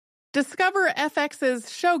Discover FX's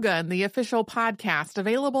Shogun, the official podcast,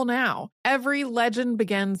 available now. Every legend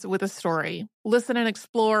begins with a story. Listen and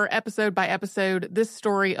explore, episode by episode, this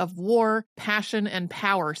story of war, passion, and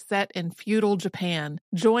power set in feudal Japan.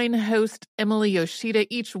 Join host Emily Yoshida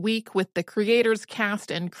each week with the creators,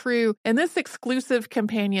 cast, and crew in this exclusive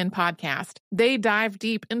companion podcast. They dive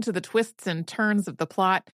deep into the twists and turns of the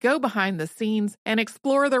plot, go behind the scenes, and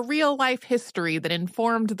explore the real-life history that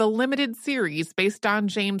informed the limited series based on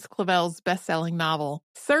James Clavell's best-selling novel.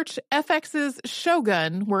 Search FX's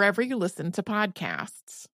Shogun wherever you listen to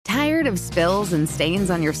podcasts. Tired of spills and stains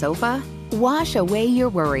on your sofa? Wash away your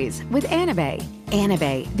worries with Anabei.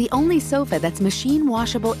 Anabei, the only sofa that's machine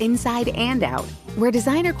washable inside and out, where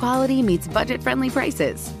designer quality meets budget-friendly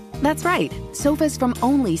prices. That's right, sofas from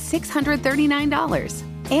only $639.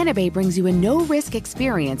 Anabei brings you a no-risk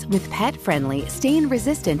experience with pet-friendly,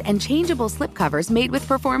 stain-resistant, and changeable slipcovers made with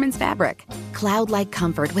performance fabric, cloud-like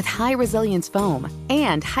comfort with high-resilience foam,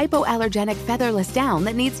 and hypoallergenic featherless down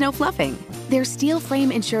that needs no fluffing. Their steel frame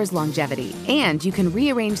ensures longevity, and you can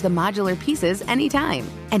rearrange the modular pieces anytime.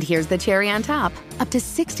 And here's the cherry on top, up to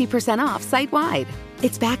 60% off site-wide.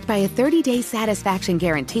 It's backed by a 30-day satisfaction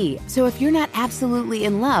guarantee, so if you're not absolutely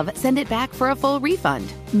in love, send it back for a full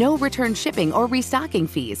refund. No return shipping or restocking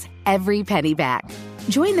fees. Every penny back.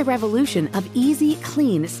 Join the revolution of easy,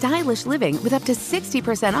 clean, stylish living with up to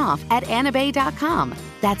 60% off at Anabei.com.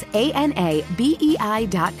 That's ANABEI.com.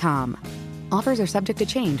 Offers are subject to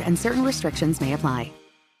change and certain restrictions may apply.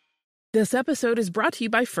 This episode is brought to you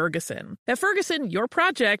by Ferguson. At Ferguson, your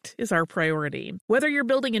project is our priority. Whether you're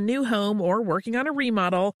building a new home or working on a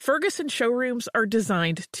remodel, Ferguson showrooms are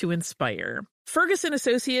designed to inspire. Ferguson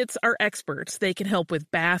Associates are experts. They can help with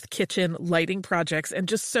bath, kitchen, lighting projects, and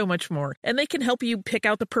just so much more. And they can help you pick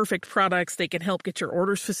out the perfect products. They can help get your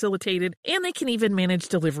orders facilitated, and they can even manage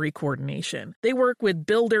delivery coordination. They work with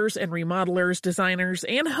builders and remodelers, designers,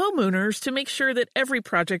 and homeowners to make sure that every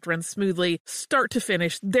project runs smoothly, start to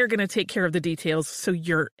finish. They're going to take care of the details so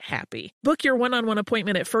you're happy. Book your one-on-one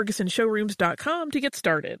appointment at FergusonShowrooms.com to get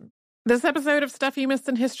started. This episode of Stuff You Missed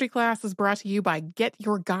in History Class is brought to you by Get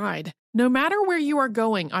Your Guide. No matter where you are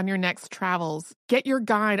going on your next travels, Get Your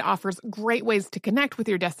Guide offers great ways to connect with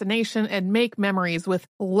your destination and make memories with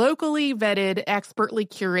locally vetted, expertly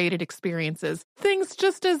curated experiences. Things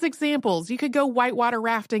just as examples. You could go whitewater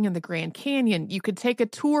rafting in the Grand Canyon. You could take a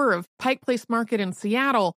tour of Pike Place Market in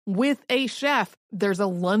Seattle with a chef. There's a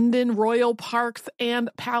London Royal Parks and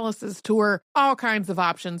Palaces tour. All kinds of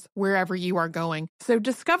options wherever you are going. So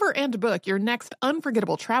discover and book your next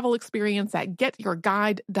unforgettable travel experience at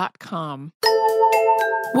getyourguide.com.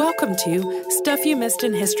 Welcome to Stuff You Missed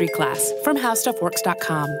in History Class from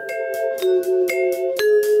HowStuffWorks.com.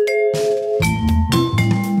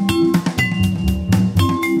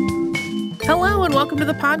 Hello and welcome to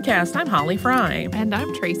the podcast. I'm Holly Fry. And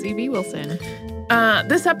I'm Tracy V. Wilson.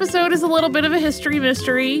 This episode is a little bit of a history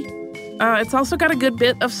mystery. It's also got a good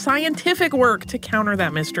bit of scientific work to counter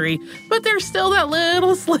that mystery, but there's still that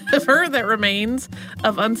little sliver that remains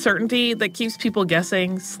of uncertainty that keeps people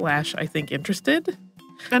guessing / I think interested.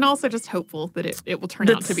 And also just hopeful that it will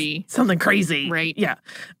turn out to be something crazy. Right. Yeah.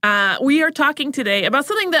 We are talking today about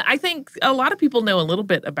something that I think a lot of people know a little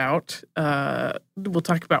bit about. We'll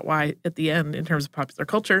talk about why at the end in terms of popular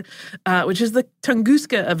culture, which is the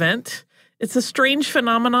Tunguska event. It's a strange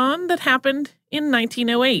phenomenon that happened in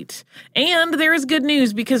 1908. And there is good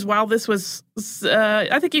news because while this was,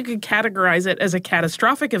 I think you could categorize it as a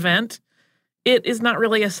catastrophic event, it is not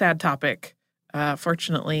really a sad topic.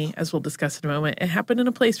 Fortunately, as we'll discuss in a moment, it happened in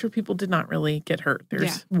a place where people did not really get hurt.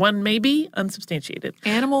 There's one maybe unsubstantiated.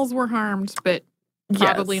 Animals were harmed, but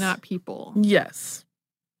probably not people. Yes.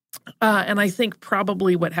 And I think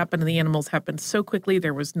probably what happened to the animals happened so quickly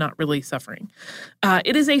there was not really suffering.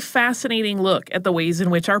 It is a fascinating look at the ways in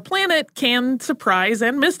which our planet can surprise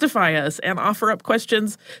and mystify us and offer up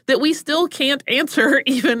questions that we still can't answer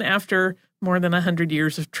even after more than 100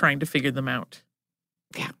 years of trying to figure them out.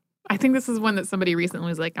 Yeah. I think this is one that somebody recently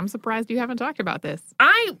was like, I'm surprised you haven't talked about this.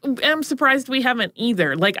 I am surprised we haven't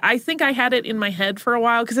either. Like, I think I had it in my head for a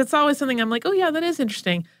while because it's always something I'm like, oh, yeah, that is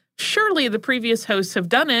interesting. Surely the previous hosts have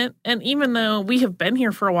done it. And even though we have been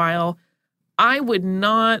here for a while, I would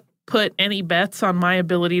not put any bets on my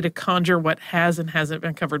ability to conjure what has and hasn't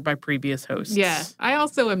been covered by previous hosts. Yeah. I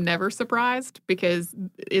also am never surprised because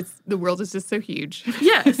the world is just so huge.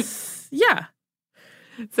 Yes. Yeah.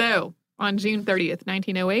 So on June 30th,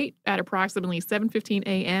 1908, at approximately 7:15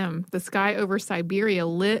 a.m., the sky over Siberia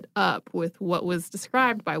lit up with what was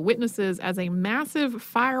described by witnesses as a massive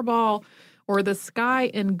fireball or the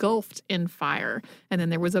sky engulfed in fire. And then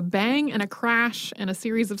there was a bang and a crash and a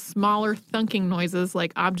series of smaller thunking noises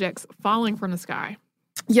like objects falling from the sky.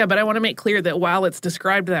 Yeah, but I want to make clear that while it's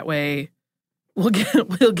described that way, we'll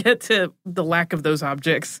get to the lack of those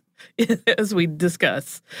objects as we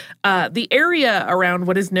discuss. The area around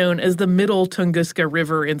what is known as the Middle Tunguska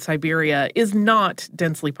River in Siberia is not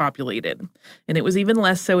densely populated, and it was even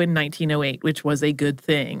less so in 1908, which was a good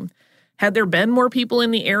thing. Had there been more people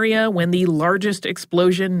in the area when the largest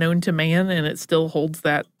explosion known to man, and it still holds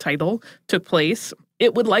that title, took place,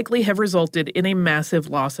 it would likely have resulted in a massive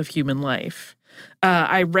loss of human life.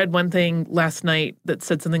 I read one thing last night that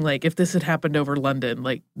said something like, if this had happened over London,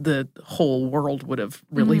 like the whole world would have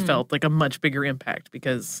really felt like a much bigger impact,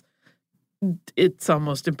 because it's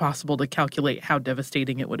almost impossible to calculate how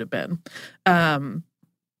devastating it would have been.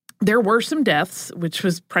 There were some deaths, which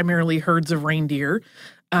was primarily herds of reindeer.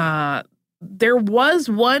 There was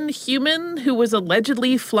one human who was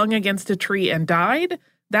allegedly flung against a tree and died.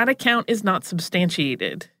 That account is not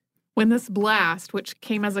substantiated. When this blast, which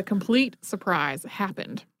came as a complete surprise,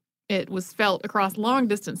 happened, it was felt across long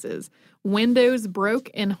distances. Windows broke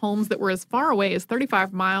in homes that were as far away as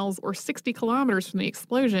 35 miles or 60 kilometers from the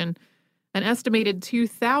explosion. An estimated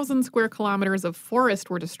 2,000 square kilometers of forest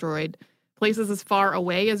were destroyed. Places as far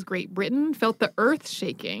away as Great Britain felt the earth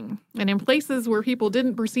shaking. And in places where people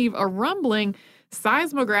didn't perceive a rumbling,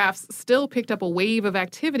 seismographs still picked up a wave of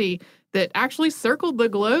activity that actually circled the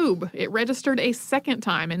globe. It registered a second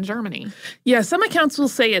time in Germany. Yeah, some accounts will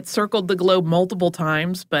say it circled the globe multiple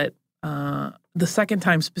times, but the second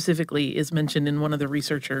time specifically is mentioned in one of the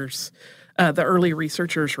early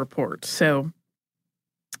researchers' report. So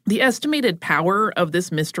the estimated power of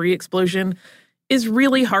this mystery explosion is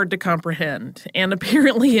really hard to comprehend, and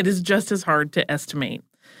apparently it is just as hard to estimate.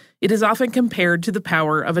 It is often compared to the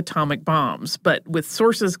power of atomic bombs, but with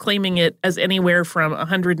sources claiming it as anywhere from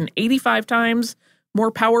 185 times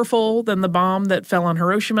more powerful than the bomb that fell on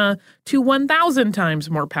Hiroshima to 1,000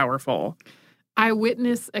 times more powerful.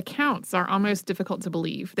 Eyewitness accounts are almost difficult to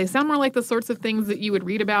believe. They sound more like the sorts of things that you would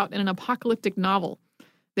read about in an apocalyptic novel.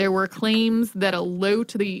 There were claims that a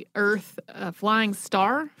low-to-the-earth flying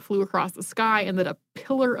star flew across the sky and that a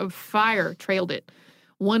pillar of fire trailed it.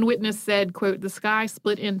 One witness said, quote, "The sky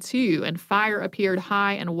split in two and fire appeared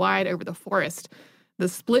high and wide over the forest. The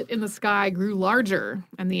split in the sky grew larger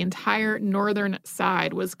and the entire northern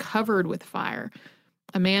side was covered with fire."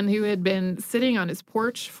 A man who had been sitting on his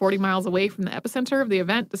porch 40 miles away from the epicenter of the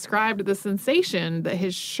event described the sensation that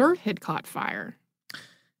his shirt had caught fire.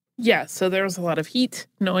 Yeah, so there was a lot of heat,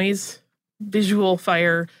 noise, visual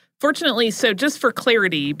fire. Fortunately, so just for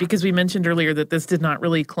clarity, because we mentioned earlier that this did not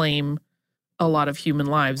really claim a lot of human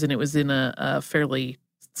lives, and it was in a fairly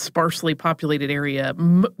sparsely populated area.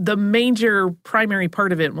 The major primary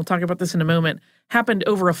part of it, and we'll talk about this in a moment, happened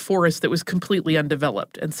over a forest that was completely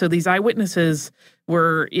undeveloped. And so these eyewitnesses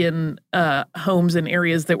were in homes and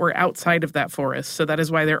areas that were outside of that forest. So that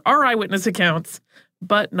is why there are eyewitness accounts,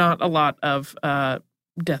 but not a lot of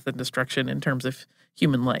death and destruction in terms of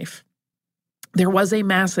human life. There was a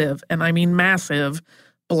massive, and I mean massive,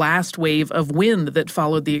 blast wave of wind that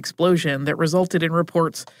followed the explosion that resulted in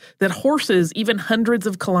reports that horses, even hundreds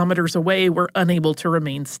of kilometers away, were unable to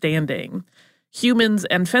remain standing. Humans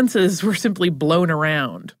and fences were simply blown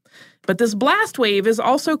around. But this blast wave is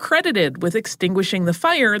also credited with extinguishing the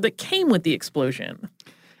fire that came with the explosion.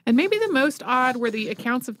 And maybe the most odd were the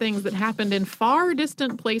accounts of things that happened in far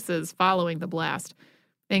distant places following the blast.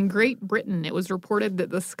 In Great Britain, it was reported that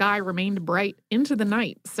the sky remained bright into the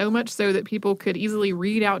night, so much so that people could easily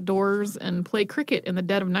read outdoors and play cricket in the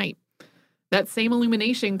dead of night. That same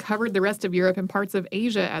illumination covered the rest of Europe and parts of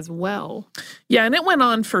Asia as well. Yeah, and it went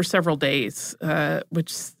on for several days,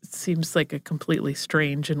 which seems like a completely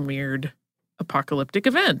strange and weird apocalyptic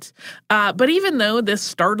event. But even though this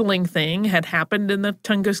startling thing had happened in the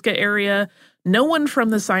Tunguska area, no one from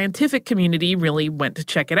the scientific community really went to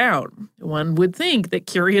check it out. One would think that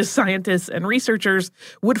curious scientists and researchers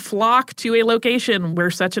would flock to a location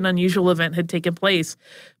where such an unusual event had taken place.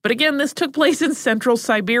 But again, this took place in central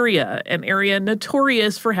Siberia, an area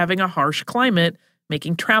notorious for having a harsh climate,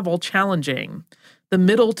 making travel challenging. The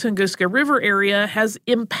Middle Tunguska River area has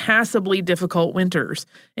impassably difficult winters,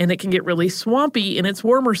 and it can get really swampy in its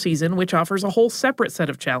warmer season, which offers a whole separate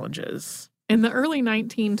set of challenges. In the early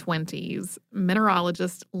 1920s,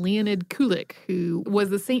 mineralogist Leonid Kulik, who was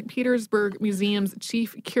the St. Petersburg Museum's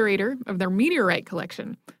chief curator of their meteorite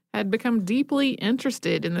collection, had become deeply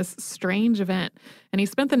interested in this strange event, and he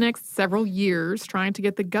spent the next several years trying to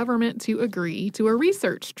get the government to agree to a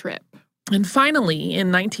research trip. And finally, in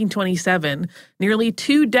 1927, nearly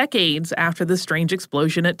 2 decades after the strange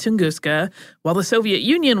explosion at Tunguska, while the Soviet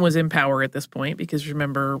Union was in power at this point, because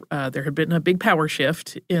remember, there had been a big power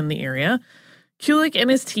shift in the area, Kulik and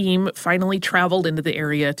his team finally traveled into the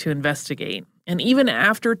area to investigate. And even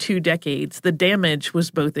after 2 decades, the damage was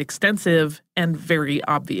both extensive and very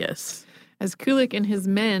obvious. As Kulik and his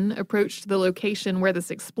men approached the location where this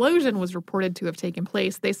explosion was reported to have taken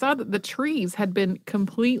place, they saw that the trees had been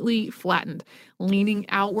completely flattened, leaning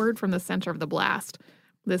outward from the center of the blast.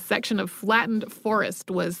 This section of flattened forest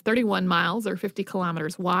was 31 miles or 50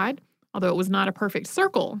 kilometers wide, although it was not a perfect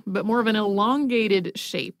circle, but more of an elongated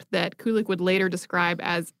shape that Kulik would later describe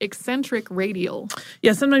as eccentric radial.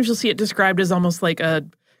 Yeah, sometimes you'll see it described as almost like a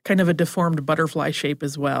kind of a deformed butterfly shape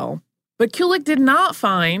as well. But Kulik did not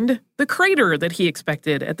find the crater that he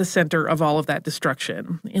expected at the center of all of that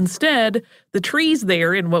destruction. Instead, the trees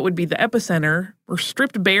there in what would be the epicenter were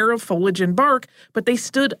stripped bare of foliage and bark, but they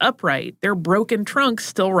stood upright, their broken trunks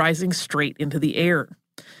still rising straight into the air.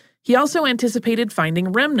 He also anticipated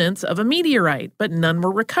finding remnants of a meteorite, but none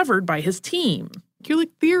were recovered by his team.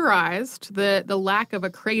 Kulik theorized that the lack of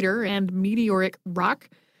a crater and meteoric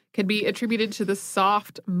rock could be attributed to the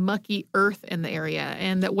soft, mucky earth in the area,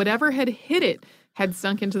 and that whatever had hit it had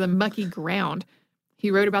sunk into the mucky ground.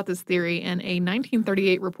 He wrote about this theory in a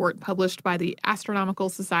 1938 report published by the Astronomical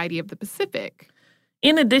Society of the Pacific.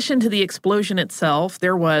 In addition to the explosion itself,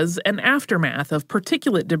 there was an aftermath of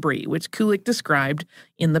particulate debris, which Kulik described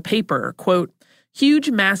in the paper. Quote, huge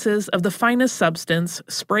masses of the finest substance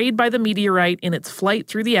sprayed by the meteorite in its flight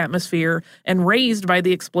through the atmosphere and raised by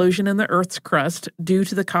the explosion in the Earth's crust due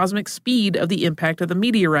to the cosmic speed of the impact of the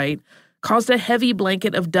meteorite caused a heavy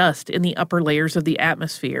blanket of dust in the upper layers of the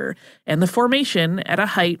atmosphere and the formation at a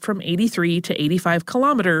height from 83 to 85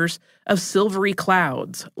 kilometers of silvery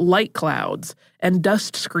clouds, light clouds, and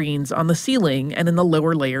dust screens on the ceiling and in the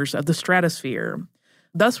lower layers of the stratosphere.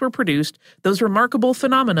 Thus were produced those remarkable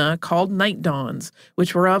phenomena called night dawns,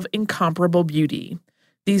 which were of incomparable beauty.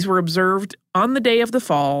 These were observed on the day of the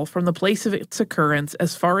fall from the place of its occurrence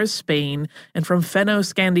as far as Spain and from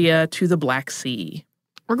Fennoscandia to the Black Sea.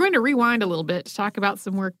 We're going to rewind a little bit to talk about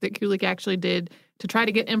some work that Kulik actually did to try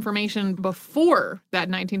to get information before that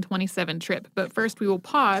 1927 trip. But first, we will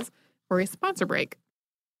pause for a sponsor break.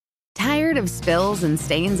 Tired of spills and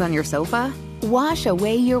stains on your sofa? Wash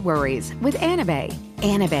away your worries with Anabei.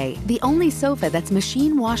 Anabei, the only sofa that's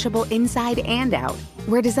machine washable inside and out,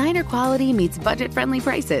 where designer quality meets budget-friendly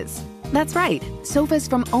prices. That's right, sofas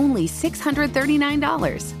from only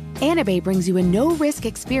 $639. Anabei brings you a no-risk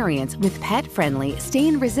experience with pet-friendly,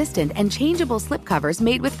 stain-resistant, and changeable slipcovers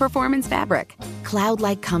made with performance fabric,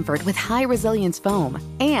 cloud-like comfort with high-resilience foam,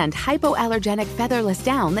 and hypoallergenic featherless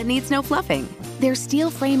down that needs no fluffing. Their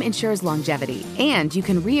steel frame ensures longevity, and you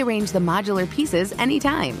can rearrange the modular pieces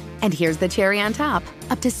anytime. And here's the cherry on top,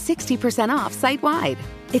 up to 60% off site-wide.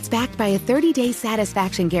 It's backed by a 30-day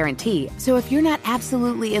satisfaction guarantee, so if you're not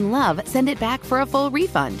absolutely in love, send it back for a full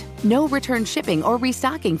refund. No return shipping or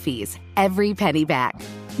restocking fees. Every penny back.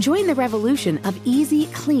 Join the revolution of easy,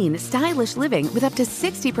 clean, stylish living with up to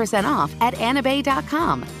 60% off at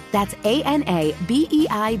Anabei.com. That's ANABEI.com.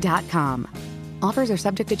 Offers are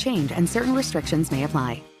subject to change and certain restrictions may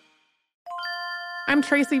apply. I'm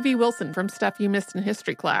Tracy V. Wilson from Stuff You Missed in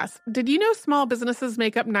History Class. Did you know small businesses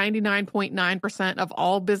make up 99.9% of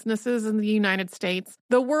all businesses in the United States?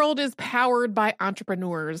 The world is powered by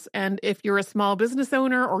entrepreneurs, and if you're a small business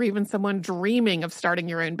owner or even someone dreaming of starting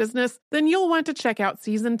your own business, then you'll want to check out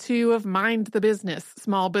Season 2 of Mind the Business,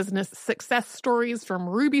 Small Business Success Stories from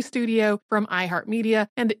Ruby Studio, from iHeartMedia,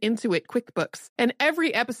 and Intuit QuickBooks. And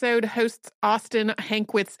every episode, hosts Austin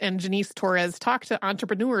Hankwitz and Janice Torres talk to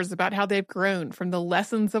entrepreneurs about how they've grown from the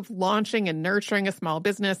lessons of launching and nurturing a small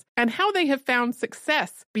business and how they have found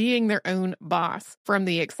success being their own boss. From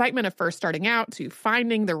the excitement of first starting out to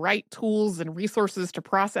finding the right tools and resources to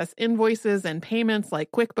process invoices and payments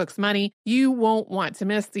like QuickBooks Money, you won't want to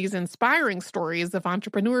miss these inspiring stories of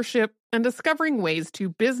entrepreneurship and discovering ways to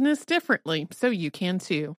business differently so you can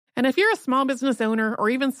too. And if you're a small business owner or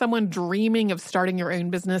even someone dreaming of starting your own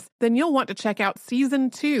business, then you'll want to check out Season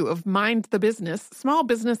 2 of Mind the Business, Small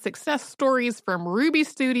Business Success Stories from Ruby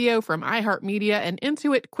Studio, from iHeartMedia, and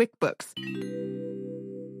Intuit QuickBooks.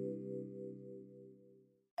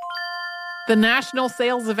 The national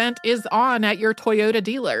sales event is on at your Toyota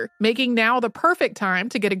dealer, making now the perfect time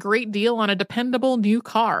to get a great deal on a dependable new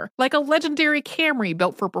car. Like a legendary Camry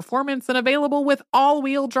built for performance and available with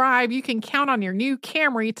all-wheel drive, you can count on your new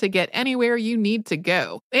Camry to get anywhere you need to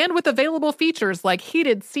go. And with available features like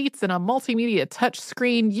heated seats and a multimedia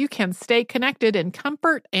touchscreen, you can stay connected in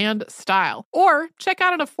comfort and style. Or check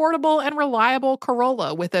out an affordable and reliable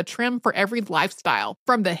Corolla with a trim for every lifestyle.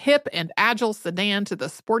 From the hip and agile sedan to the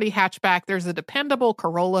sporty hatchback, there's a dependable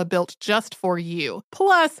Corolla built just for you.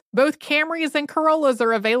 Plus, both Camrys and Corollas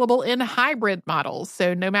are available in hybrid models,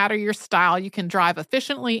 so no matter your style, you can drive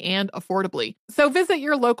efficiently and affordably. So visit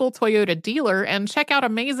your local Toyota dealer and check out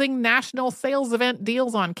amazing national sales event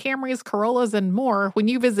deals on Camrys, Corollas, and more when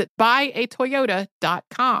you visit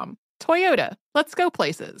buyatoyota.com. Toyota, let's go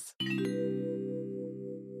places.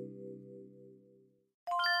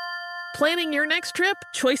 Planning your next trip?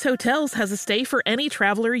 Choice Hotels has a stay for any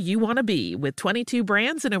traveler you want to be, with 22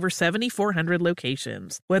 brands and over 7,400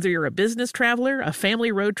 locations. Whether you're a business traveler, a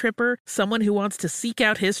family road tripper, someone who wants to seek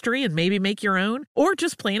out history and maybe make your own, or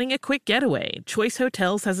just planning a quick getaway, Choice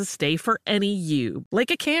Hotels has a stay for any you.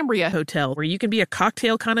 Like a Cambria Hotel, where you can be a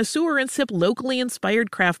cocktail connoisseur and sip locally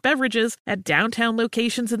inspired craft beverages at downtown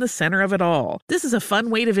locations in the center of it all. This is a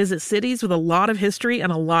fun way to visit cities with a lot of history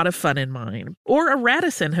and a lot of fun in mind. Or a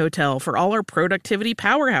Radisson Hotel for all our productivity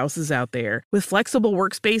powerhouses out there. With flexible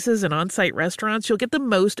workspaces and on-site restaurants, you'll get the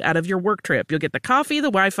most out of your work trip. You'll get the coffee,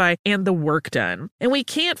 the Wi-Fi, and the work done. And we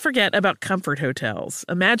can't forget about Comfort Hotels.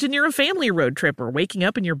 Imagine you're a family road tripper, waking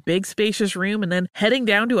up in your big spacious room and then heading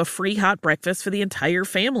down to a free hot breakfast for the entire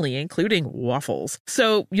family, including waffles.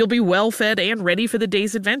 So you'll be well fed and ready for the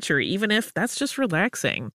day's adventure, even if that's just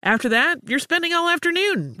relaxing. After that, you're spending all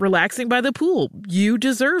afternoon relaxing by the pool. You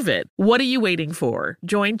deserve it. What are you waiting for?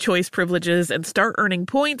 Join Choice Privileges and start earning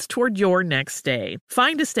points toward your next stay.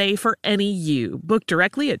 Find a stay for any you. Book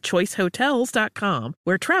directly at choicehotels.com,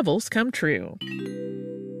 where travels come true.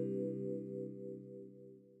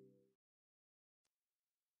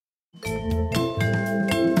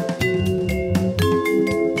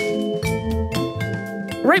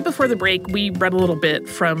 Right before the break, we read a little bit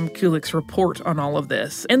from Kulik's report on all of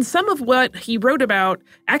this, and some of what he wrote about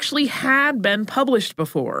actually had been published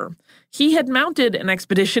before. He had mounted an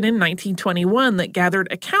expedition in 1921 that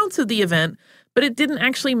gathered accounts of the event, but it didn't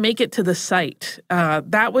actually make it to the site.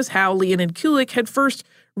 That was how Leonid Kulik had first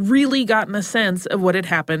really gotten a sense of what had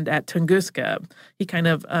happened at Tunguska. He kind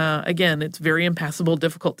of, again, it's very impassable,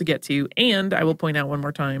 difficult to get to, and I will point out one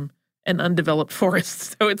more time, an undeveloped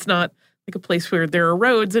forest, so it's not like a place where there are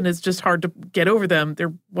roads and it's just hard to get over them.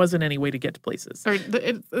 There wasn't any way to get to places.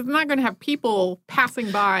 It's not going to have people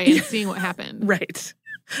passing by and seeing what happened. Right.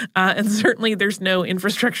 And certainly there's no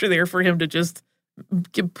infrastructure there for him to just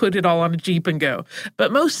put it all on a Jeep and go.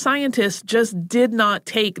 But most scientists just did not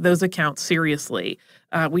take those accounts seriously.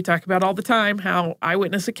 We talk about all the time how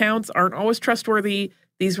eyewitness accounts aren't always trustworthy.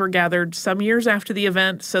 These were gathered some years after the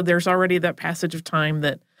event, so there's already that passage of time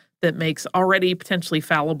that makes already potentially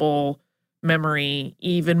fallible memory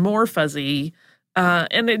even more fuzzy.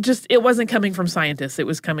 And it wasn't coming from scientists. It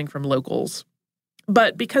was coming from locals.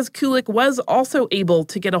 But because Kulik was also able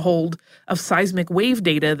to get a hold of seismic wave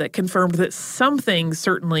data that confirmed that something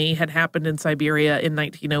certainly had happened in Siberia in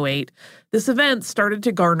 1908, this event started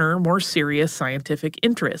to garner more serious scientific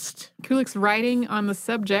interest. Kulik's writing on the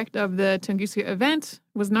subject of the Tunguska event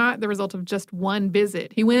was not the result of just one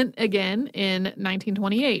visit. He went again in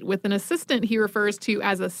 1928 with an assistant he refers to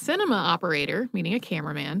as a cinema operator, meaning a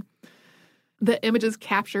cameraman. The images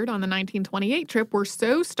captured on the 1928 trip were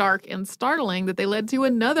so stark and startling that they led to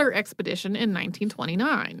another expedition in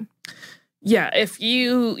 1929. Yeah,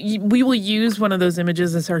 we will use one of those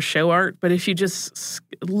images as our show art, but if you just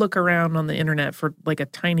look around on the internet for like a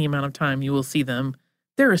tiny amount of time, you will see them.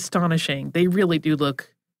 They're astonishing. They really do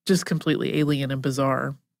look just completely alien and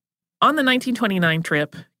bizarre. On the 1929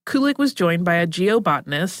 trip, Kulik was joined by a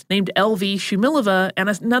geobotanist named L.V. Shumilova and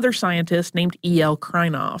another scientist named E.L.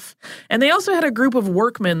 Krynov. And they also had a group of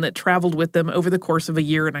workmen that traveled with them over the course of a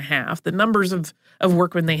year and a half. The numbers of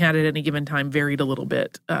workmen they had at any given time varied a little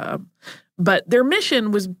bit. But their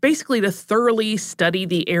mission was basically to thoroughly study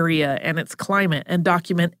the area and its climate and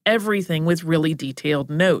document everything with really detailed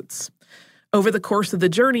notes. Over the course of the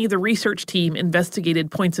journey, the research team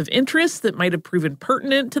investigated points of interest that might have proven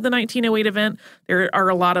pertinent to the 1908 event. There are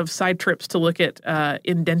a lot of side trips to look at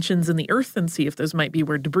indentions in the earth and see if those might be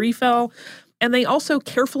where debris fell. And they also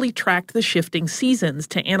carefully tracked the shifting seasons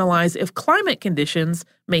to analyze if climate conditions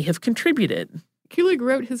may have contributed. Kulik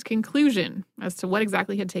wrote his conclusion as to what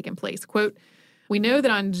exactly had taken place. Quote, "We know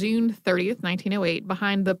that on June 30th, 1908,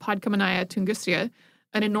 behind the Podkamennaya Tunguska,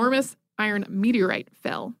 an enormous iron meteorite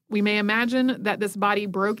fell. We may imagine that this body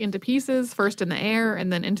broke into pieces, first in the air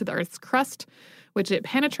and then into the Earth's crust, which it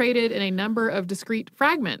penetrated in a number of discrete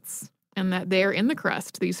fragments, and that there in the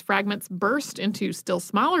crust, these fragments burst into still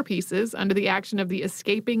smaller pieces under the action of the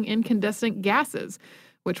escaping incandescent gases,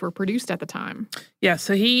 which were produced at the time. Yeah,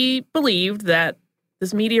 so he believed that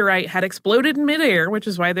this meteorite had exploded in midair, which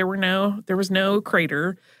is why there was no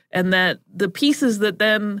crater, and that the pieces that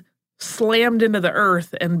then slammed into the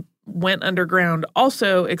earth and went underground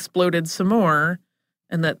also exploded some more,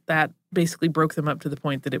 and that basically broke them up to the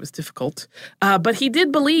point that it was difficult. But he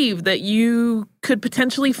did believe that you could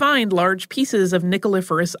potentially find large pieces of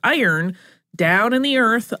nickeliferous iron down in the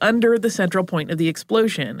earth under the central point of the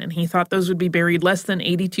explosion, and he thought those would be buried less than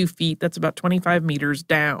 82 feet. That's about 25 meters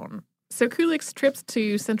down. So Kulik's trips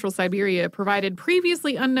to central Siberia provided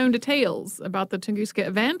previously unknown details about the Tunguska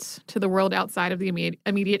event to the world outside of the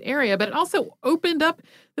immediate area, but it also opened up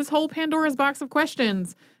this whole Pandora's box of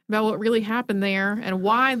questions about what really happened there and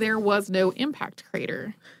why there was no impact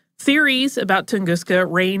crater. Theories about Tunguska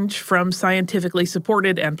range from scientifically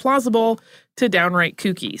supported and plausible to downright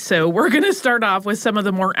kooky. So we're going to start off with some of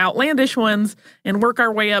the more outlandish ones and work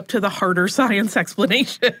our way up to the harder science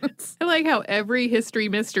explanations. I like how every history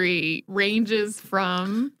mystery ranges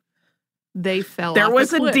from they fell there off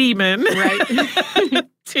was a cliff, demon, right?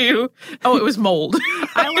 to, it was mold.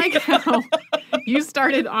 I like how you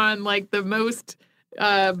started on like the most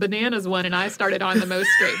bananas one and I started on the most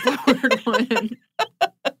straightforward one.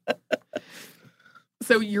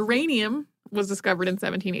 So uranium was discovered in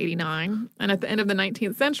 1789, and at the end of the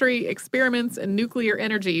 19th century, experiments in nuclear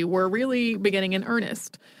energy were really beginning in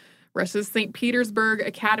earnest. Russia's St. Petersburg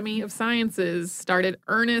Academy of Sciences started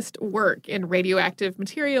earnest work in radioactive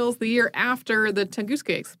materials the year after the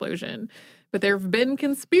Tunguska explosion. But there have been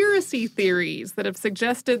conspiracy theories that have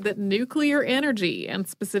suggested that nuclear energy, and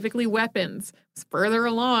specifically weapons, was further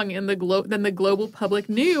along than the global public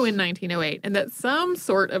knew in 1908, and that some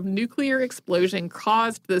sort of nuclear explosion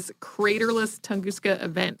caused this craterless Tunguska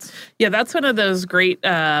event. Yeah, that's one of those great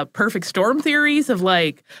perfect storm theories of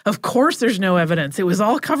like, of course there's no evidence. It was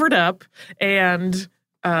all covered up, and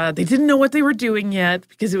they didn't know what they were doing yet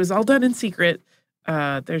because it was all done in secret.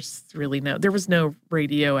 There was no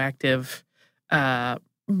radioactive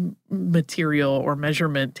material or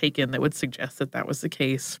measurement taken that would suggest that that was the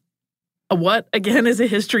case. What, again, is a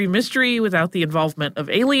history mystery without the involvement of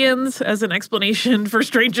aliens as an explanation for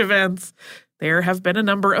strange events. There have been a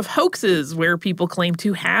number of hoaxes where people claim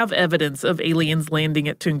to have evidence of aliens landing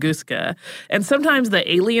at Tunguska. And sometimes the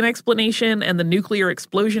alien explanation and the nuclear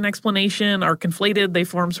explosion explanation are conflated. They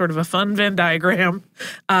form sort of a fun Venn diagram.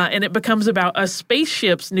 And it becomes about a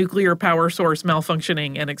spaceship's nuclear power source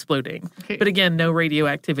malfunctioning and exploding. Okay. But again, no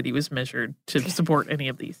radioactivity was measured to support any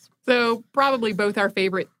of these. So probably both our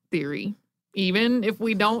favorite theory, even if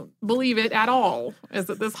we don't believe it at all, is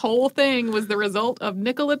that this whole thing was the result of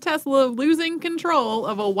Nikola Tesla losing control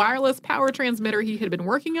of a wireless power transmitter he had been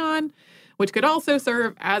working on, which could also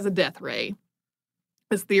serve as a death ray.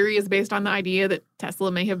 This theory is based on the idea that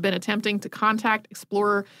Tesla may have been attempting to contact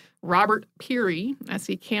explorer Robert Peary as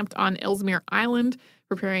he camped on Ellesmere Island,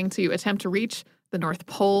 preparing to attempt to reach the North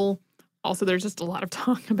Pole. Also, there's just a lot of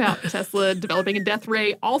talk about Tesla developing a death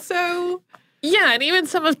ray. Also, yeah, and even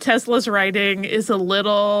some of Tesla's writing is a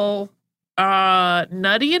little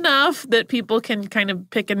nutty enough that people can kind of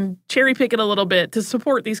cherry pick it a little bit to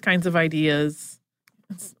support these kinds of ideas.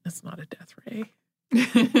 It's not a death ray.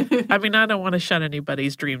 I mean, I don't want to shut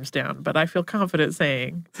anybody's dreams down, but I feel confident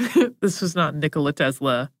saying this was not Nikola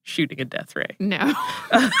Tesla shooting a death ray. No.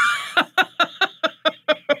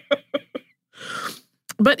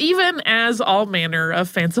 But even as all manner of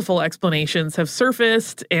fanciful explanations have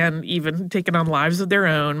surfaced and even taken on lives of their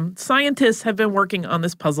own, scientists have been working on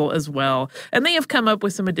this puzzle as well. And they have come up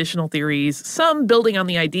with some additional theories, some building on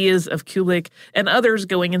the ideas of Kulik and others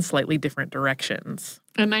going in slightly different directions.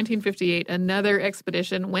 In 1958, another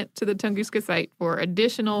expedition went to the Tunguska site for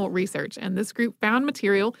additional research, and this group found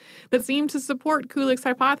material that seemed to support Kulik's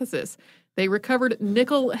hypothesis. They recovered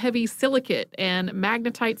nickel-heavy silicate and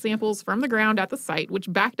magnetite samples from the ground at the site,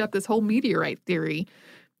 which backed up this whole meteorite theory.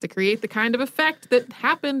 To create the kind of effect that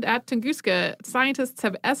happened at Tunguska, scientists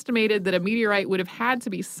have estimated that a meteorite would have had to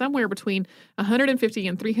be somewhere between 150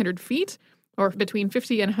 and 300 feet, or between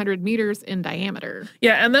 50 and 100 meters in diameter.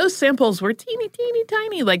 Yeah, and those samples were teeny, teeny,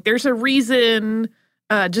 tiny. Like, there's a reason,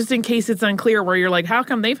 just in case it's unclear, where you're like, how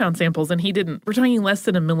come they found samples and he didn't? We're talking less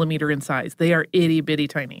than a millimeter in size. They are itty-bitty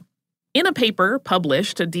tiny. In a paper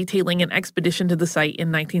published detailing an expedition to the site in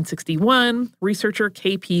 1961, researcher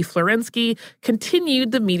K.P. Florensky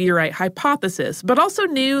continued the meteorite hypothesis, but also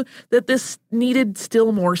knew that this needed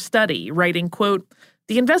still more study, writing, quote,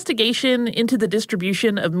 "The investigation into the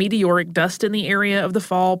distribution of meteoric dust in the area of the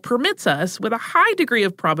fall permits us, with a high degree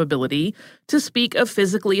of probability, to speak of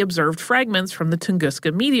physically observed fragments from the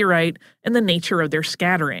Tunguska meteorite and the nature of their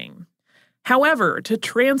scattering. However, to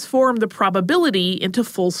transform the probability into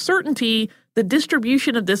full certainty, the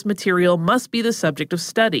distribution of this material must be the subject of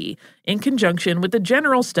study, in conjunction with the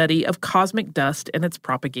general study of cosmic dust and its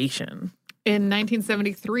propagation." In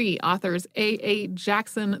 1973, authors A.A.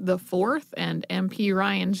 Jackson IV and M.P.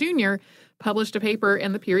 Ryan Jr. published a paper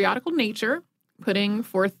in the periodical Nature, putting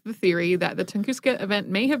forth the theory that the Tunguska event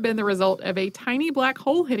may have been the result of a tiny black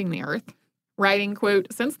hole hitting the Earth. Writing, quote,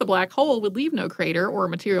 "Since the black hole would leave no crater or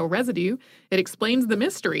material residue, it explains the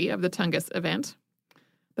mystery of the Tungus event."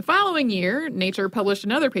 The following year, Nature published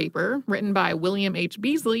another paper written by William H.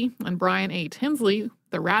 Beasley and Brian A. Tinsley,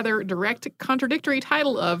 the rather direct contradictory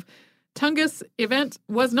title of "Tungus event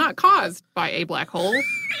was not caused by a black hole."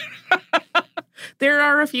 There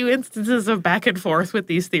are a few instances of back and forth with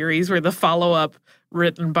these theories where the follow-up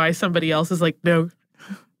written by somebody else is like, no,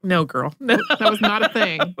 girl. No. That was not a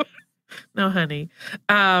thing. No, honey.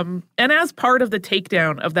 And as part of the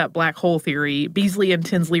takedown of that black hole theory, Beasley and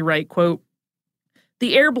Tinsley write, quote,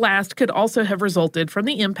 "The air blast could also have resulted from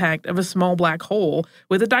the impact of a small black hole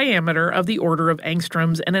with a diameter of the order of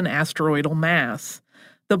angstroms and an asteroidal mass.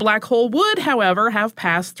 The black hole would, however, have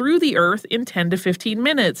passed through the Earth in 10 to 15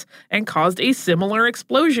 minutes and caused a similar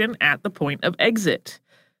explosion at the point of exit."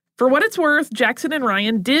 For what it's worth, Jackson and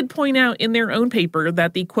Ryan did point out in their own paper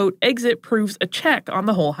that the, quote, "exit proves a check on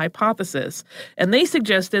the whole hypothesis," and they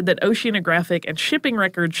suggested that oceanographic and shipping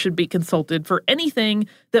records should be consulted for anything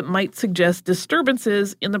that might suggest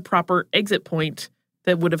disturbances in the proper exit point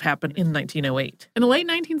that would have happened in 1908. In the late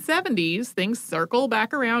 1970s, things circle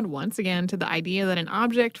back around once again to the idea that an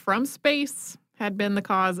object from space had been the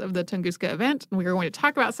cause of the Tunguska event, and we are going to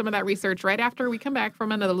talk about some of that research right after we come back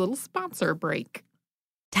from another little sponsor break.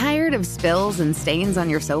 Tired of spills and stains on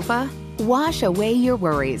your sofa? Wash away your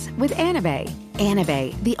worries with Anabei.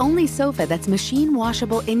 Anabei, the only sofa that's machine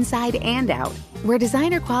washable inside and out, where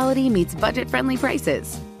designer quality meets budget-friendly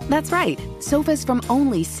prices. That's right, sofas from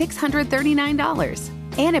only $639.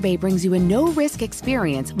 Anabei brings you a no-risk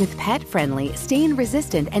experience with pet-friendly,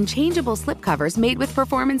 stain-resistant, and changeable slipcovers made with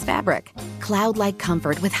performance fabric, cloud-like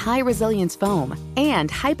comfort with high-resilience foam,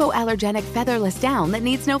 and hypoallergenic featherless down that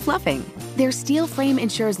needs no fluffing. Their steel frame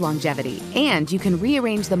ensures longevity, and you can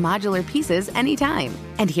rearrange the modular pieces anytime.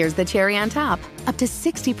 And here's the cherry on top, up to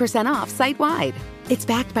 60% off site-wide. It's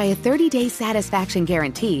backed by a 30-day satisfaction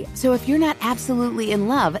guarantee, so if you're not absolutely in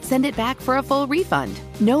love, send it back for a full refund.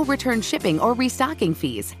 No return shipping or restocking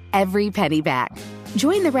fees. Every penny back.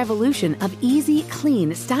 Join the revolution of easy,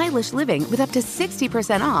 clean, stylish living with up to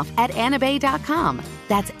 60% off at anabei.com.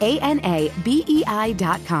 That's ANABEI.com.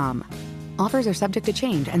 Offers are subject to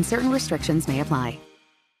change and certain restrictions may apply.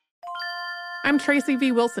 I'm Tracy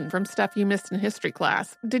V. Wilson from Stuff You Missed in History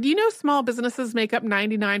Class. Did you know small businesses make up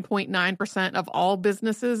 99.9% of all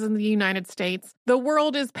businesses in the United States? The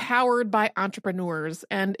world is powered by entrepreneurs,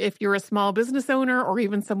 and if you're a small business owner or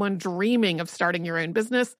even someone dreaming of starting your own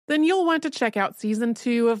business, then you'll want to check out Season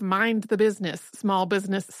 2 of Mind the Business, Small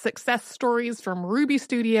Business Success Stories from Ruby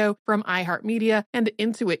Studio, from iHeartMedia, and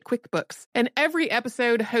Intuit QuickBooks. And every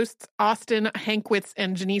episode, hosts Austin Hankwitz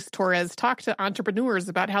and Janice Torres talk to entrepreneurs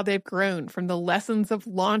about how they've grown from the lessons of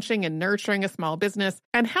launching and nurturing a small business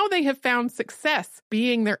and how they have found success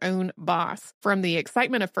being their own boss. From the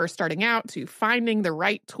excitement of first starting out to finding the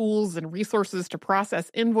right tools and resources to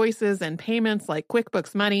process invoices and payments like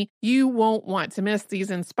QuickBooks Money, you won't want to miss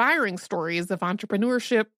these inspiring stories of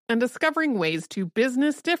entrepreneurship and discovering ways to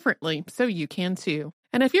business differently so you can too.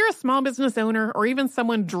 And if you're a small business owner or even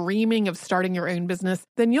someone dreaming of starting your own business,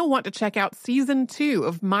 then you'll want to check out Season 2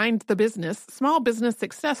 of Mind the Business, Small Business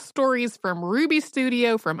Success Stories from Ruby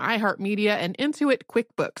Studio, from iHeartMedia, and Intuit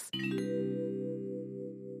QuickBooks.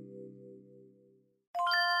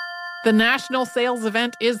 The national sales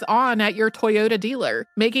event is on at your Toyota dealer,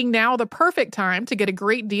 making now the perfect time to get a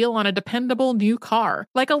great deal on a dependable new car.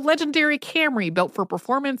 Like a legendary Camry built for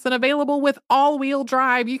performance and available with all-wheel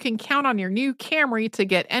drive, you can count on your new Camry to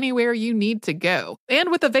get anywhere you need to go. And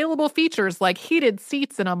with available features like heated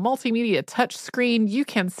seats and a multimedia touchscreen, you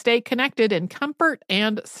can stay connected in comfort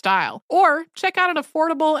and style. Or check out an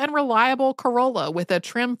affordable and reliable Corolla with a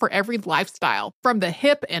trim for every lifestyle. From the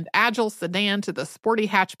hip and agile sedan to the sporty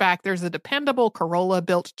hatchback, there's a dependable Corolla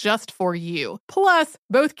built just for you. Plus,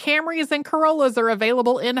 both Camrys and Corollas are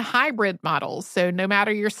available in hybrid models, so no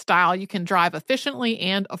matter your style, you can drive efficiently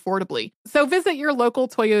and affordably. So visit your local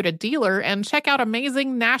Toyota dealer and check out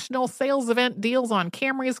amazing national sales event deals on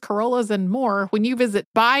Camrys, Corollas, and more when you visit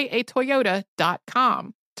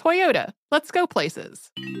buyatoyota.com. Toyota, let's go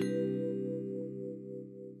places.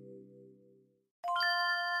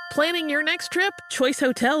 Planning your next trip? Choice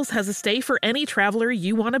Hotels has a stay for any traveler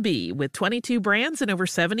you want to be, with 22 brands and over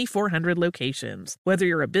 7,400 locations. Whether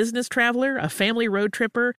you're a business traveler, a family road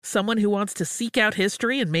tripper, someone who wants to seek out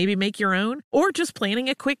history and maybe make your own, or just planning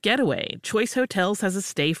a quick getaway, Choice Hotels has a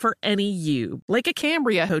stay for any you. Like a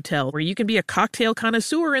Cambria Hotel, where you can be a cocktail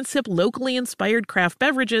connoisseur and sip locally inspired craft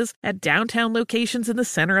beverages at downtown locations in the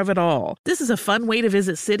center of it all. This is a fun way to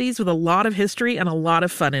visit cities with a lot of history and a lot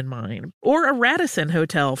of fun in mind. Or a Radisson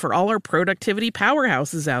Hotel for all our productivity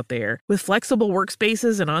powerhouses out there. With flexible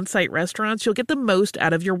workspaces and on-site restaurants, you'll get the most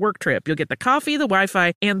out of your work trip. You'll get the coffee, the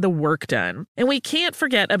Wi-Fi, and the work done. And we can't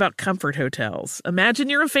forget about Comfort Hotels. Imagine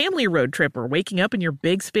you're a family road tripper, waking up in your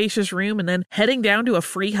big spacious room and then heading down to a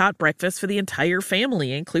free hot breakfast for the entire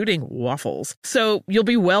family, including waffles. So you'll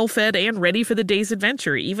be well fed and ready for the day's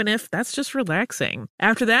adventure, even if that's just relaxing.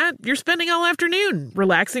 After that, you're spending all afternoon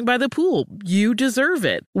relaxing by the pool. You deserve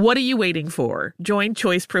it. What are you waiting for? Join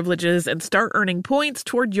Choice Privileges and start earning points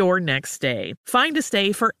toward your next stay. Find a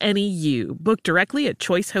stay for any you. Book directly at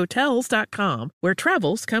choicehotels.com, where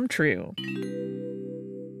travels come true.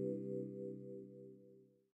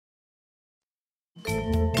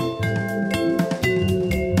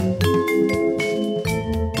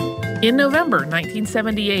 In November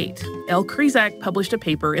 1978, L. Krizak published a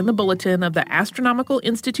paper in the Bulletin of the Astronomical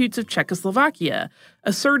Institutes of Czechoslovakia,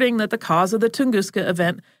 asserting that the cause of the Tunguska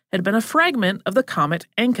event had been a fragment of the comet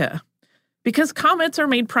Encke. Because comets are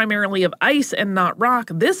made primarily of ice and not rock,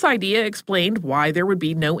 this idea explained why there would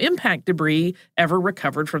be no impact debris ever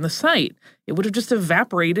recovered from the site. It would have just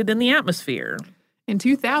evaporated in the atmosphere. In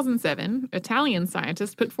 2007, Italian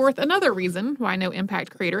scientists put forth another reason why no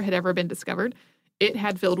impact crater had ever been discovered. It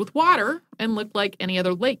had filled with water and looked like any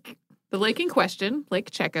other lake. The lake in question,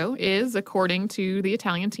 Lake Checo, is, according to the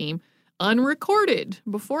Italian team, unrecorded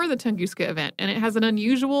before the Tunguska event, and it has an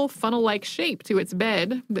unusual funnel-like shape to its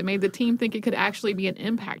bed that made the team think it could actually be an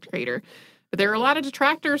impact crater. But there are a lot of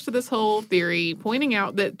detractors to this whole theory, pointing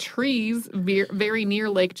out that trees very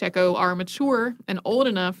near Lake Checo are mature and old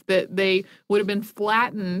enough that they would have been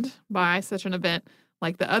flattened by such an event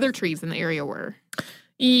like the other trees in the area were.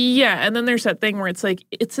 Yeah, and then there's that thing where it's like,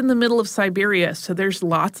 it's in the middle of Siberia, so there's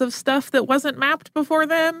lots of stuff that wasn't mapped before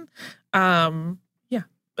then.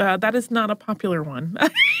 That is not a popular one.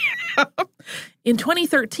 In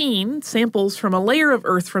 2013, samples from a layer of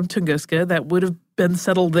Earth from Tunguska that would have been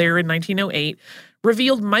settled there in 1908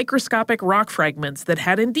 revealed microscopic rock fragments that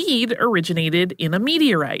had indeed originated in a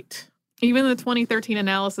meteorite. Even the 2013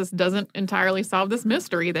 analysis doesn't entirely solve this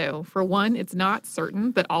mystery, though. For one, it's not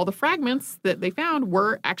certain that all the fragments that they found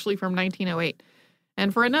were actually from 1908.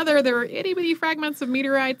 And for another, there are itty-bitty fragments of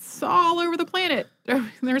meteorites all over the planet.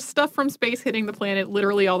 There's stuff from space hitting the planet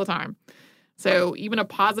literally all the time. So even a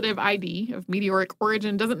positive ID of meteoric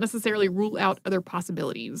origin doesn't necessarily rule out other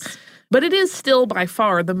possibilities. But it is still by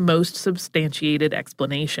far the most substantiated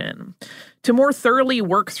explanation. To more thoroughly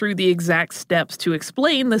work through the exact steps to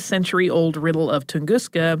explain the century-old riddle of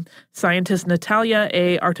Tunguska, scientists Natalia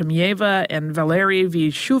A. Artemyeva and Valery V.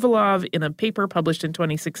 Shuvalov, in a paper published in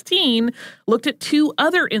 2016, looked at two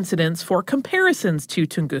other incidents for comparisons to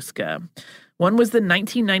Tunguska. One was the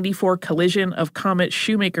 1994 collision of comet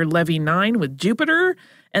Shoemaker-Levy 9 with Jupiter,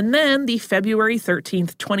 and then the February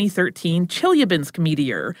 13th, 2013 Chelyabinsk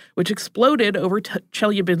meteor, which exploded over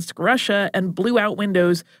Chelyabinsk, Russia, and blew out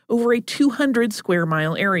windows over a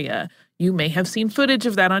 200-square-mile area. You may have seen footage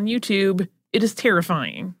of that on YouTube. It is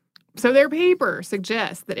terrifying. So their paper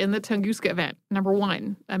suggests that in the Tunguska event, number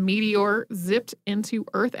one, a meteor zipped into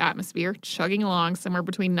Earth atmosphere, chugging along somewhere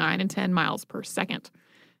between 9 and 10 miles per second.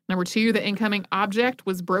 Number two, the incoming object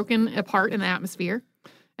was broken apart in the atmosphere.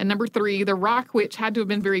 And number three, the rock, which had to have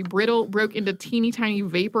been very brittle, broke into teeny tiny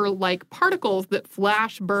vapor-like particles that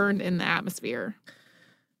flash burned in the atmosphere.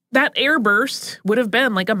 That airburst would have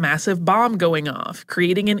been like a massive bomb going off,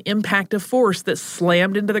 creating an impact of force that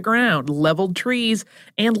slammed into the ground, leveled trees,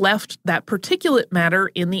 and left that particulate matter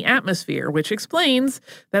in the atmosphere, which explains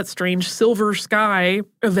that strange silver sky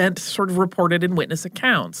event sort of reported in witness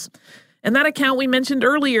accounts. And that account we mentioned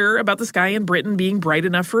earlier about the sky in Britain being bright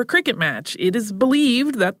enough for a cricket match, it is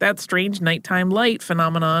believed that that strange nighttime light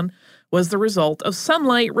phenomenon was the result of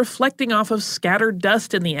sunlight reflecting off of scattered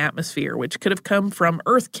dust in the atmosphere, which could have come from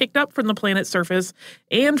Earth kicked up from the planet's surface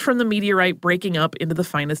and from the meteorite breaking up into the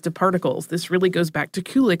finest of particles. This really goes back to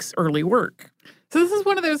Kulik's early work. So this is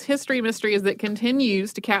one of those history mysteries that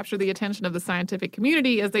continues to capture the attention of the scientific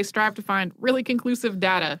community as they strive to find really conclusive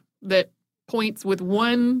data that points with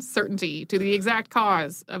one certainty to the exact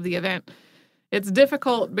cause of the event. It's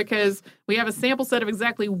difficult because we have a sample set of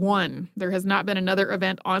exactly one. There has not been another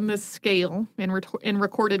event on this scale in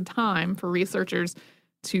recorded time for researchers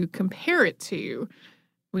to compare it to.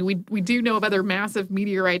 We do know of other massive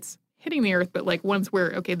meteorites hitting the Earth, but like ones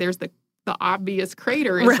where, okay, there's the obvious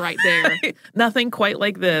crater is right there. Nothing quite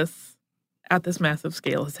like this at this massive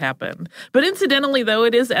scale has happened. But incidentally, though,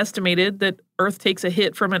 it is estimated that Earth takes a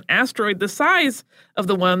hit from an asteroid the size of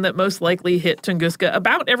the one that most likely hit Tunguska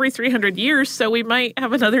about every 300 years, so we might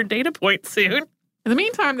have another data point soon. In the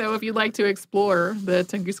meantime, though, if you'd like to explore the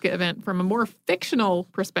Tunguska event from a more fictional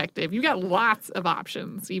perspective, you've got lots of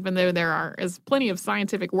options, even though there is plenty of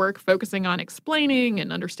scientific work focusing on explaining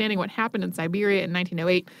and understanding what happened in Siberia in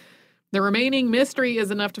 1908. The remaining mystery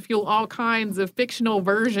is enough to fuel all kinds of fictional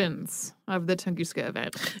versions of the Tunguska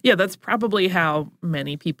event. Yeah, that's probably how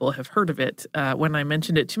many people have heard of it. When I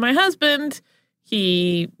mentioned it to my husband,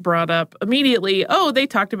 he brought up immediately, they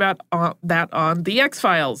talked about that on The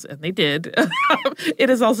X-Files, and they did. It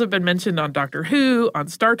has also been mentioned on Doctor Who, on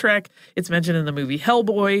Star Trek. It's mentioned in the movie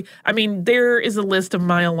Hellboy. I mean, there is a list a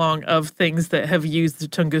mile long of things that have used the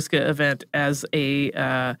Tunguska event as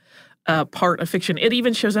a part of fiction. It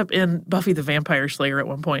even shows up in Buffy the Vampire Slayer at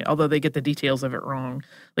one point, although they get the details of it wrong.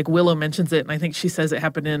 Like Willow mentions it, and I think she says it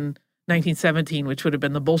happened in 1917, which would have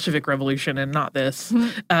been the Bolshevik Revolution and not this.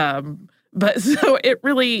 But so it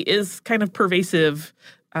really is kind of pervasive.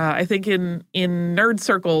 I think in nerd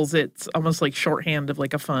circles, it's almost like shorthand of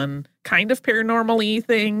like a fun kind of paranormal-y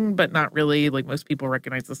thing, but not really. Like most people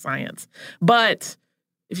recognize the science. But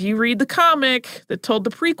if you read the comic that told the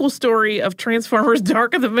prequel story of Transformers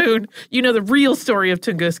Dark of the Moon, you know the real story of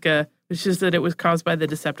Tunguska, which is that it was caused by the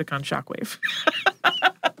Decepticon shockwave.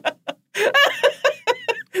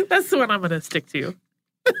 That's the one I'm going to stick to.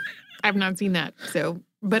 I've not seen that,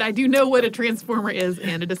 but I do know what a Transformer is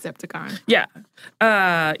and a Decepticon. Yeah.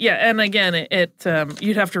 And again, it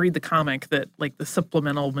you'd have to read the comic, that like the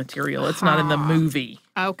supplemental material. It's not in the movie.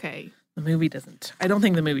 Okay. The movie doesn't. I don't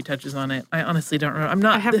think the movie touches on it. I honestly don't remember.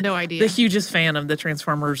 I have no idea. The hugest fan of the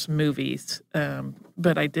Transformers movies,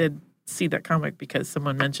 but I did see that comic because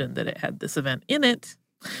someone mentioned that it had this event in it.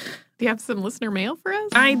 Do you have some listener mail for us?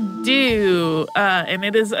 I do, and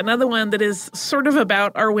it is another one that is sort of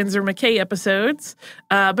about our Winsor McCay episodes,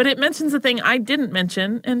 but it mentions a thing I didn't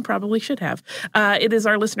mention and probably should have. It is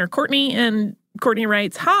our listener Courtney, and Courtney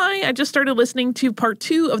writes, "Hi, I just started listening to part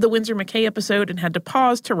 2 of the Winsor McCay episode and had to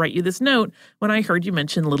pause to write you this note when I heard you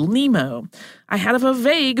mention Little Nemo. I had a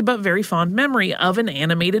vague but very fond memory of an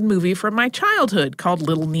animated movie from my childhood called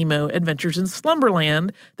Little Nemo Adventures in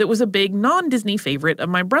Slumberland that was a big non-Disney favorite of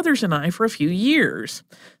my brothers and I for a few years.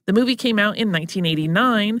 The movie came out in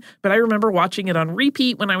 1989, but I remember watching it on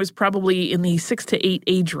repeat when I was probably in the 6 to 8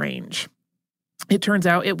 age range. It turns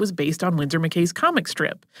out it was based on Winsor McCay's comic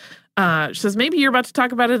strip. She says, maybe you're about to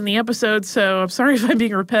talk about it in the episode, so I'm sorry if I'm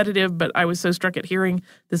being repetitive, but I was so struck at hearing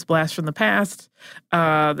this blast from the past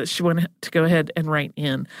that she wanted to go ahead and write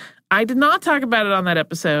in. I did not talk about it on that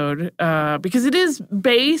episode because it is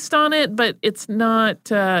based on it, but it's not,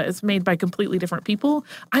 it's made by completely different people.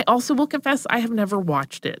 I also will confess I have never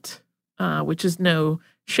watched it, which is no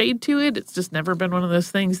shade to it. It's just never been one of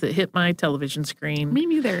those things that hit my television screen. Me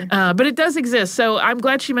neither. But it does exist. So I'm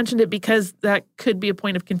glad she mentioned it because that could be a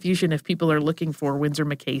point of confusion if people are looking for Winsor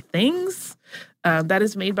McCay things. That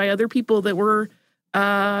is made by other people that were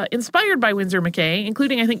inspired by Winsor McCay,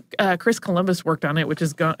 including, I think, Chris Columbus worked on it,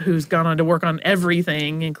 who's gone on to work on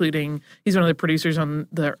everything, including he's one of the producers on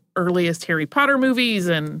the earliest Harry Potter movies.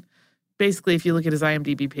 And basically, if you look at his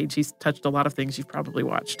IMDb page, he's touched a lot of things you've probably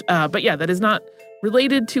watched. But yeah, that is not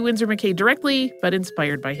related to Winsor McCay directly, but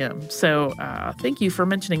inspired by him. So thank you for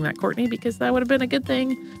mentioning that, Courtney, because that would have been a good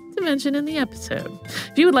thing to mention in the episode.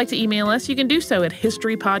 If you would like to email us, you can do so at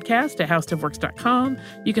historypodcast@howstuffworks.com.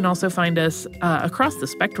 You can also find us across the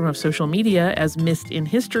spectrum of social media as Missed in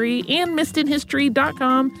History, and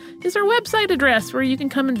missedinhistory.com is our website address where you can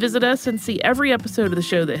come and visit us and see every episode of the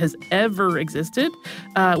show that has ever existed.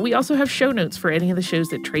 We also have show notes for any of the shows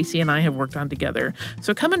that Tracy and I have worked on together.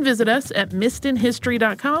 So come and visit us at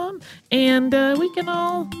missedinhistory.com, and we can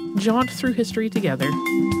all jaunt through history together.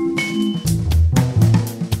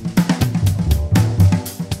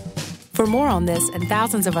 For more on this and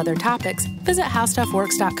thousands of other topics, visit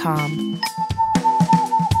howstuffworks.com.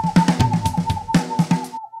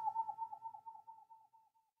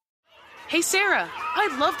 Hey, Sarah,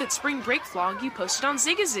 I love that spring break vlog you posted on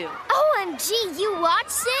Zigazoo. OMG, you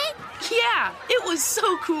watched it? Yeah, it was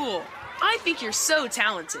so cool. I think you're so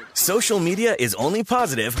talented. Social media is only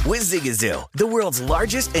positive with Zigazoo, the world's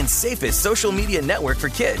largest and safest social media network for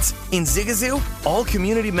kids. In Zigazoo, all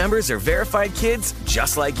community members are verified kids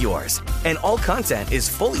just like yours, and all content is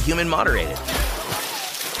fully human moderated.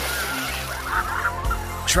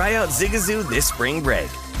 Try out Zigazoo this spring break.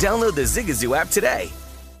 Download the Zigazoo app today.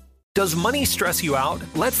 Does money stress you out?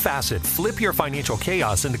 Let Facet flip your financial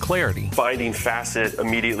chaos into clarity. Finding Facet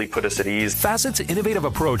immediately put us at ease. Facet's innovative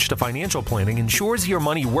approach to financial planning ensures your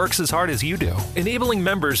money works as hard as you do, enabling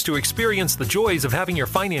members to experience the joys of having your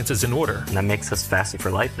finances in order. And that makes us Facet for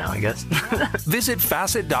life now, I guess. Visit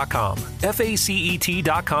Facet.com,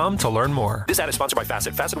 FACET.com to learn more. This ad is sponsored by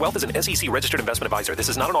Facet. Facet Wealth is an SEC-registered investment advisor. This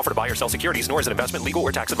is not an offer to buy or sell securities, nor is it investment, legal,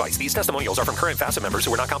 or tax advice. These testimonials are from current Facet members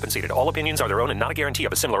who are not compensated. All opinions are their own and not a guarantee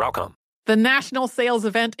of a similar outcome. The national sales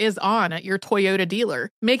event is on at your Toyota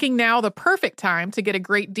dealer, making now the perfect time to get a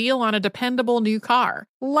great deal on a dependable new car.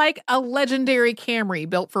 Like a legendary Camry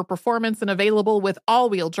built for performance and available with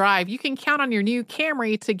all-wheel drive, you can count on your new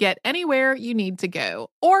Camry to get anywhere you need to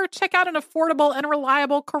go. Or check out an affordable and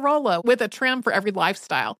reliable Corolla with a trim for every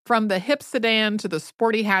lifestyle. From the hip sedan to the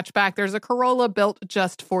sporty hatchback, there's a Corolla built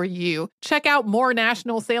just for you. Check out more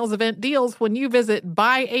national sales event deals when you visit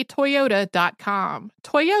buyatoyota.com.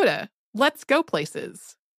 Toyota. Let's go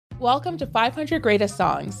places. Welcome to 500 Greatest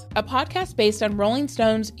Songs, a podcast based on Rolling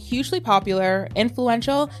Stone's hugely popular,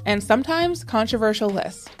 influential, and sometimes controversial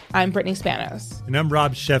list. I'm Brittany Spanos. And I'm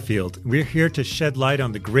Rob Sheffield. We're here to shed light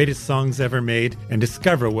on the greatest songs ever made and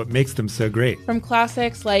discover what makes them so great. From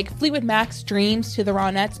classics like Fleetwood Mac's Dreams to the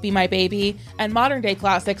Ronettes' Be My Baby, and modern-day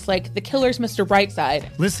classics like The Killer's Mr.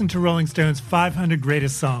 Brightside. Listen to Rolling Stone's 500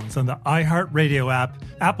 Greatest Songs on the iHeartRadio app,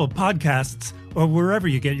 Apple Podcasts, or wherever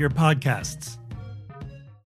you get your podcasts.